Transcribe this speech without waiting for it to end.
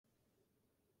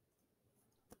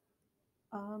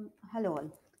Hello all.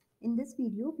 In this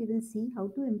video, we will see how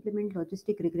to implement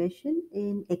logistic regression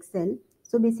in Excel.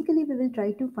 So basically, we will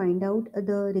try to find out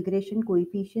the regression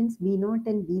coefficients B0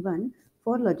 and B1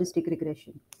 for logistic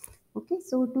regression. Okay,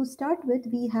 so to start with,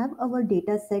 we have our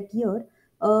data set here,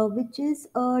 which is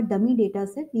a dummy data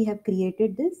set. We have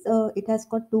created this. It has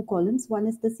got two columns. One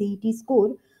is the CET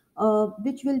score,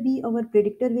 which will be our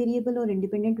predictor variable or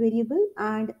independent variable,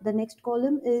 and the next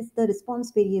column is the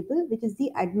response variable, which is the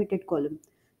admitted column.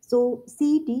 So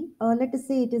CET, let us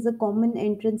say it is a common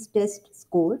entrance test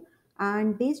score,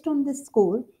 and based on this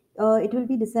score, it will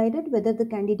be decided whether the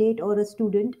candidate or a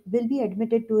student will be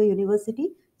admitted to a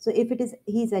university. So if it is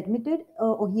he is admitted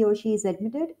or he or she is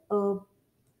admitted,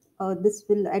 this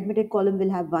will admitted column will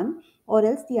have 1, or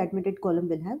else the admitted column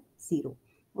will have 0.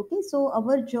 Okay, so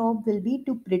our job will be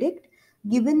to predict,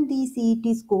 given the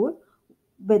CET score,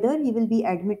 whether he will be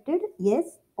admitted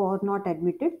yes or not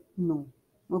admitted no.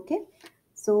 Okay,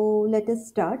 so let us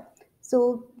start.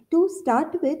 So to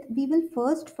start with, we will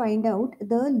first find out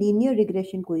the linear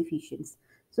regression coefficients.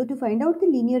 So to find out the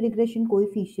linear regression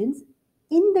coefficients,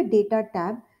 in the data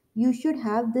tab you should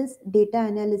have this data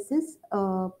analysis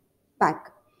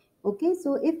pack. Okay,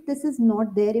 so if this is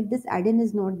not there, if this add-in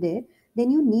is not there, then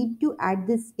you need to add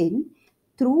this in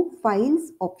through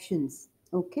files options.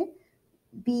 Okay,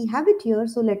 we have it here,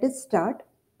 so let us start.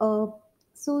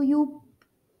 So you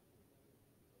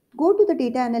go to the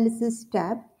data analysis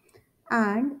tab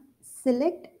and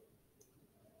select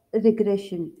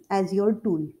regression as your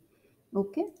tool.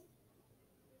 Okay,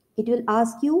 it will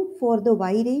ask you for the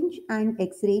y range and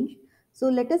x range. So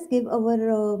let us give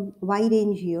our y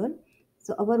range here.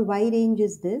 So our y range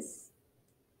is this.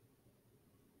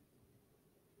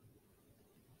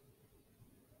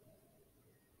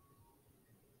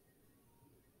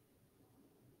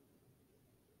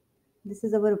 This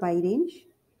is our y range,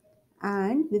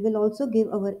 and we will also give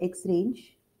our x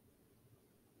range.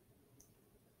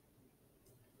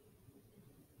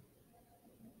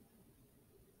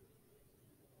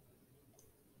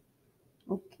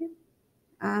 Okay,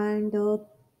 and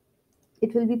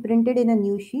it will be printed in a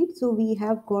new sheet. So we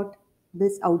have got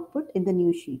this output in the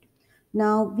new sheet.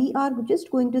 Now we are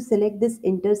just going to select this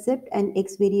intercept and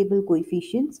x variable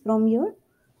coefficients from here.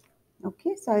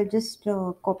 Okay, so I'll just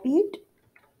copy it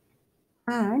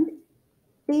and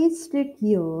paste it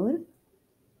here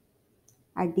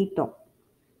at the top.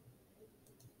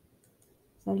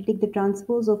 So I'll take the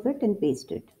transpose of it and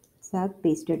paste it. So I've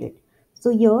pasted it.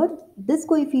 So here, this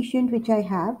coefficient which I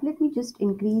have, let me just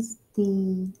increase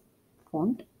the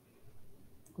font.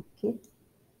 Okay.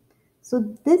 So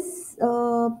this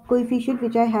coefficient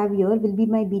which I have here will be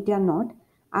my beta naught,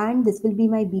 and this will be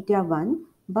my beta 1,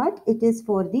 but it is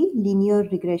for the linear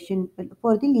regression,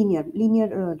 for the linear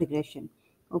regression.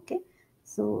 Okay.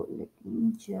 So let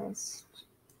me just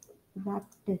that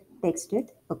text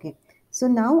it. Okay, so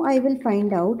now I will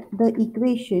find out the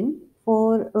equation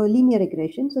for linear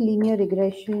regression. So linear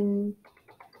regression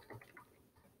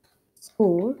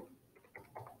score,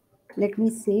 let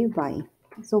me say y.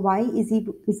 So y is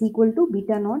equal to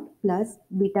beta naught plus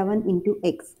beta 1 into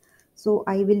x. So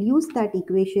I will use that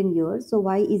equation here. So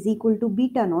y is equal to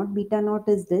beta naught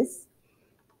is this,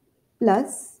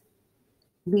 plus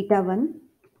beta 1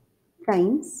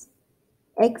 times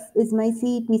x is my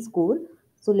CET score.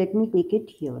 So let me take it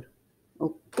here.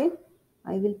 Okay,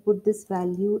 I will put this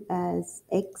value as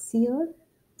x here.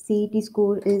 CET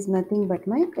score is nothing but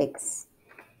my x.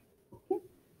 Okay,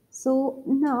 so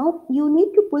now you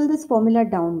need to pull this formula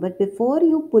down, but before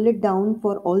you pull it down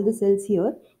for all the cells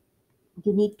here,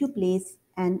 you need to place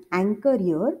an anchor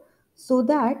here so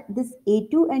that this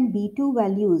A2 and B2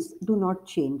 values do not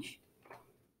change.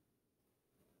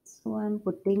 So I'm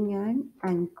putting an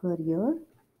anchor here.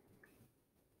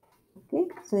 Okay,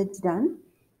 so it's done,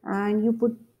 and you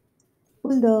pull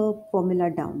the formula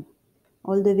down,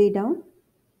 all the way down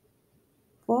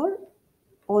for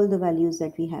all the values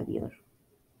that we have here.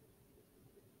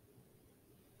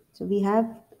 So we have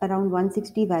around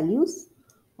 160 values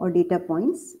or data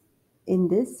points in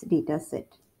this data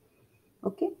set.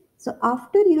 Okay, so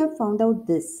after you have found out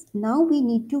this, now the we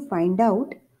need to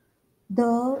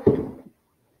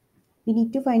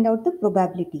find out the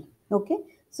probability. Okay,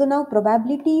 so now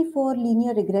probability for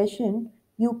linear regression,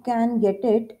 you can get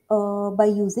it by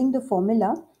using the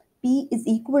formula p is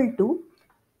equal to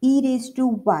e raised to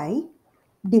y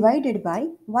divided by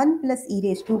 1 plus e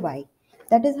raised to y.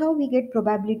 That is how we get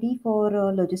probability for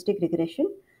logistic regression.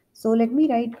 So let me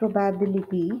write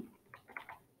probability,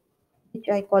 which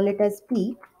I call it as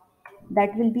p,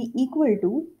 that will be equal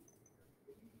to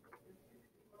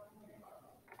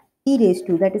e raised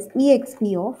to, that is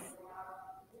exp of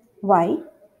y,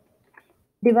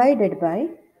 divided by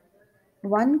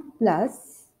 1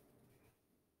 plus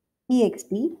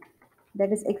exp,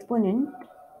 that is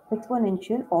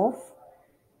exponential of,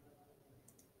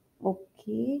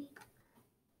 okay,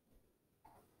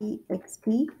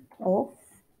 exp of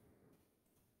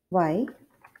y,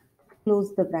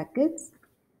 close the brackets,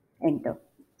 enter.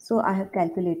 So I have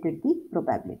calculated the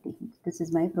probability. This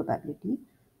is my probability.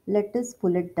 Let us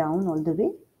pull it down all the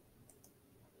way.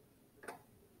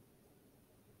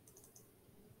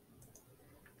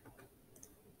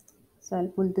 So I'll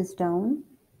pull this down.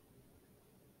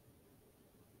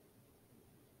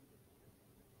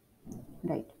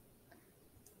 Right.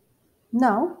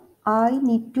 Now I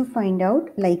need to find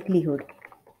out likelihood.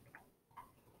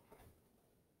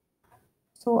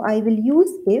 So I will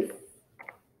use if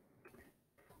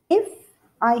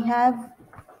I have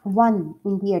 1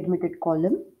 in the admitted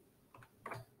column,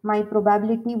 my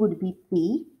probability would be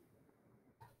P,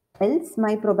 else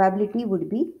my probability would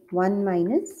be 1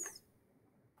 minus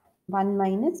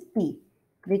P,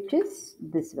 which is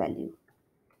this value.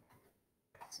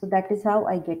 So that is how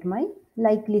I get my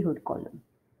likelihood column.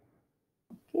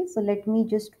 Okay, so let me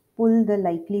just pull the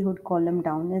likelihood column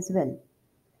down as well.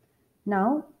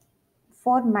 Now,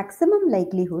 for maximum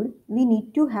likelihood, we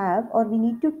need to have, or we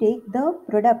need to take the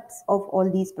products of all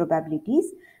these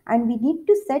probabilities, and we need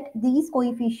to set these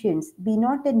coefficients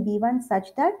B0 and B1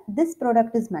 such that this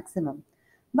product is maximum.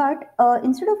 But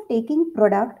instead of taking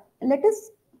product, let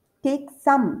us take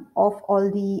sum of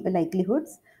all the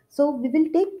likelihoods. So we will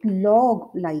take log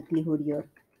likelihood here.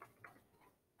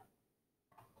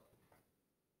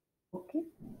 Okay,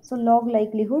 so log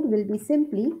likelihood will be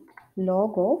simply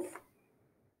log of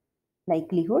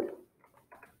likelihood,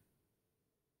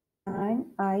 and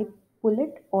I pull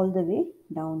it all the way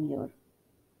down here.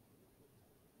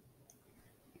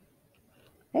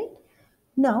 Right?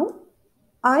 Now,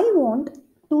 I want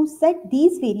to set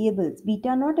these variables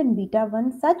beta naught and beta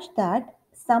 1 such that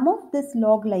sum of this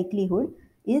log likelihood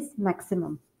is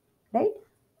maximum. Right?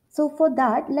 So for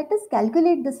that, let us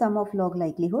calculate the sum of log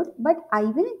likelihood, but I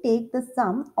will take the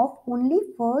sum of only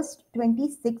first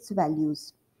 26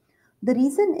 values. The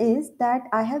reason is that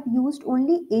I have used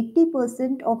only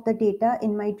 80% of the data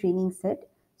in my training set.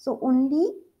 So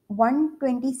only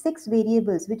 126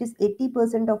 variables, which is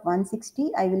 80% of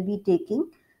 160, I will be taking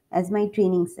as my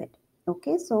training set.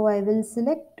 Okay, so I will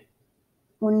select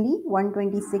only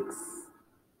 126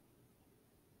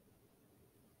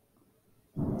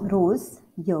 rows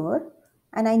here,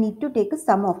 and I need to take a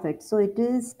sum of it. So it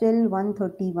is still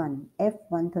 131,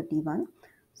 F131.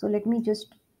 So let me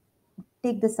just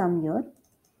take the sum here,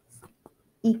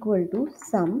 equal to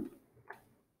sum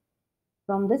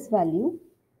from this value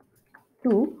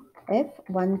to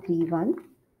F131,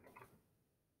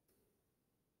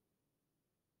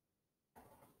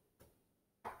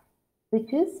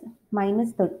 which is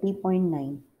minus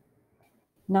 30.9.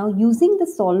 Now using the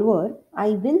solver,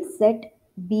 I will set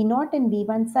B0 and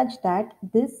B1 such that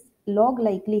this log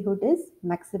likelihood is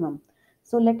maximum.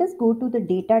 So let us go to the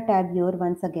data tab here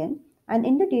once again, and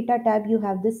in the data tab you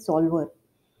have this solver.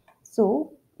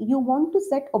 So you want to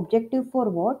set objective for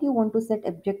what? You want to set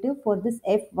objective for this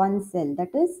F1 cell.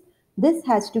 That is, this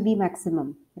has to be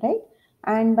maximum, right?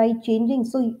 And by changing,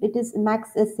 so it is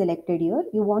max is selected here.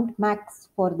 You want max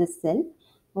for this cell.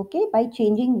 Okay, by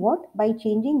changing what? By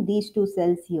changing these two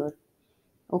cells here.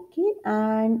 Okay,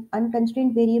 and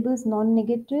unconstrained variables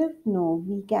non-negative. No,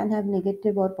 we can have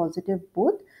negative or positive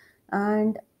both.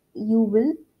 And you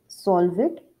will solve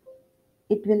it.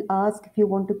 It will ask if you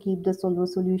want to keep the solver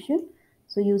solution.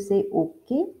 So you say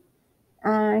okay,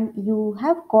 and you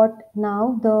have got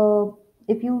now the,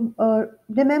 if you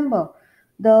remember,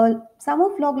 the sum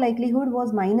of log likelihood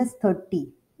was minus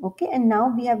 30. Okay, and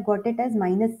now we have got it as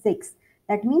minus 6.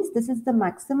 That means this is the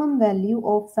maximum value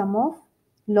of sum of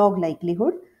log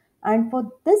likelihood, and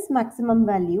for this maximum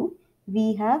value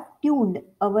we have tuned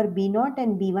our b0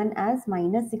 and b1 as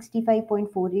minus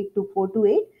 65.48 to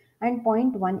 428 and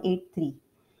 0.183.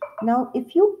 Now,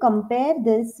 if you compare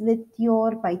this with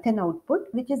your Python output,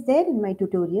 which is there in my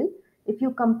tutorial, if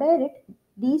you compare it,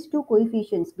 these two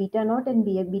coefficients, beta naught and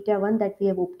beta 1 that we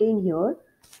have obtained here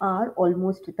are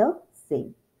almost the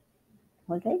same.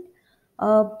 All right.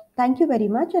 Thank you very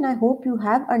much, and I hope you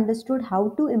have understood how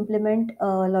to implement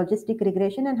logistic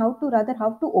regression and how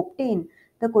to obtain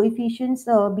the coefficients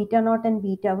beta naught and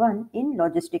beta 1 in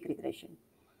logistic regression.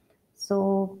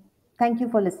 So, thank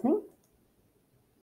you for listening.